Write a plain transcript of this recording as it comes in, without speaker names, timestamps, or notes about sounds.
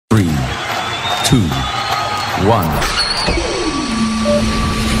2, 1.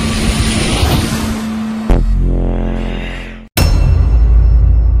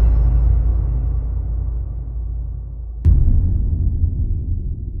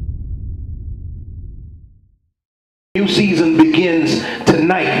 New season begins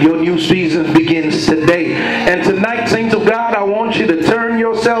tonight. Your new season begins today. And tonight, saints of God, I want you to turn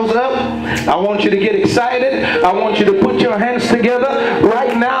yourselves up. I want you to get excited. I want you to put your hands together.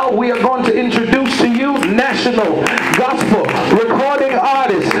 Right now, we are going to introduce to you national gospel recording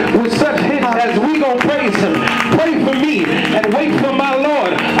artists with such hits as "We Gonna Praise Him," "Pray for Me," and "Wait for My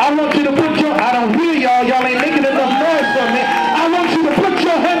Lord." I want you to put your, I don't hear y'all. Y'all ain't making enough noise for me. I want you to put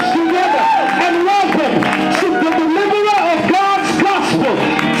your hands together and welcome to the deliverer of God's gospel,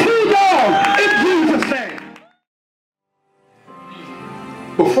 T-D.O.G.G, in Jesus' name.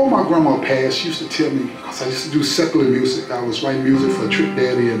 Before my grandma passed, she used to tell me, because I used to do secular music, I was writing music for Trick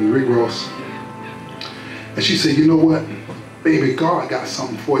Daddy and Rick Ross. And she said, you know what, baby, God got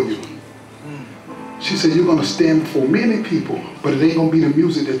something for you. She said, you're going to stand before many people, but it ain't going to be the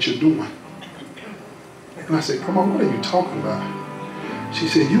music that you're doing. And I said, Grandma, what are you talking about? She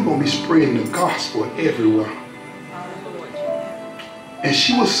said, you're going to be spreading the gospel everywhere. And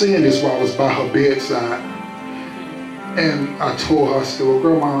she was saying this while I was by her bedside. And I told her, I said, well,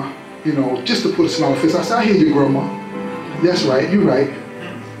 Grandma, you know, just to put a smile on her face, I said, I hear you, Grandma. That's right, you're right.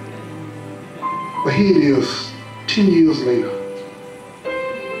 But here it is, 10 years later.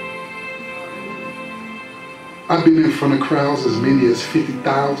 I've been in front of crowds as many as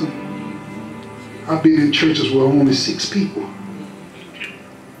 50,000. I've been in churches where only 6 people.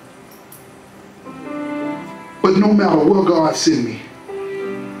 But no matter where God sent me,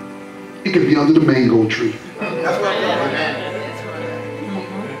 it could be under the mango tree. That's what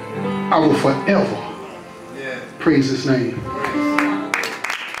I will forever praise His name.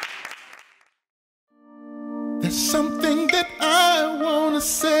 There's something that I want to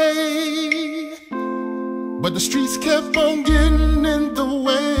say, but the streets kept on getting in the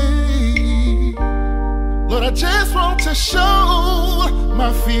way. Lord, I just want to show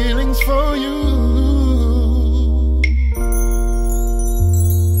my feelings for you.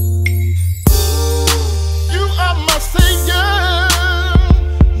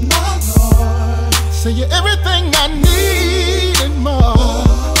 Say you're everything I need and more.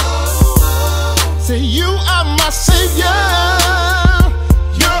 Say you are my Savior.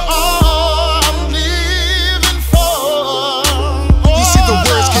 You're all I'm living for. You see, the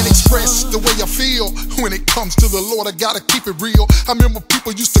words can't express the way I feel. When it comes to the Lord, I gotta keep it real. I remember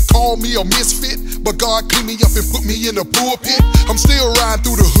people used to call me a misfit, but God cleaned me up and put me in the pulpit. I'm still riding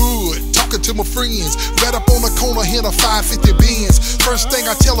through the hood, talking to my friends. Right up on the corner, hit a 550 Benz. First thing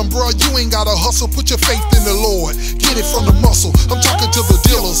I tell them, bro, you ain't gotta hustle. Put your faith in the Lord, get it from the muscle. I'm talking to the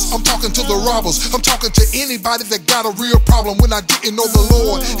dealers, I'm talking to the robbers, I'm talking to anybody that got a real problem. When I didn't know the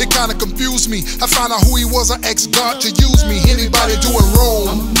Lord, it kinda confused me. I found out who He was, I asked God to use me. Anybody doing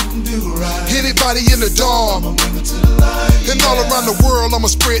wrong, anybody in the dark, and all around the world, I'ma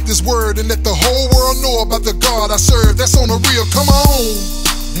spread this word and let the whole world know about the God I serve. That's on the real, come on.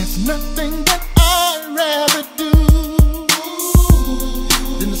 There's nothing that I'd rather do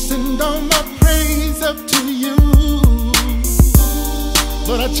than to send all my praise up to you.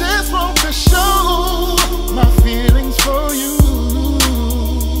 But I just want to show my feelings for you.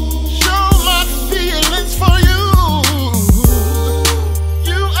 Show my feelings for you.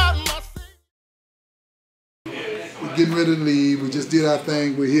 Getting ready to leave. We just did our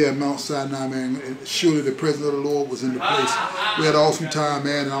thing. We're here at Mount Sinai, man. And surely the presence of the Lord was in the place. We had an awesome time,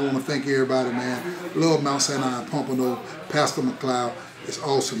 man, and I want to thank everybody, man. Love Mount Sinai, Pompano, Pastor McLeod. It's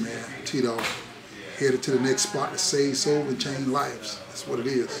awesome, man. T-D.O.G.G. Headed to the next spot to save souls and change lives. That's what it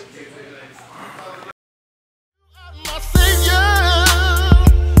is.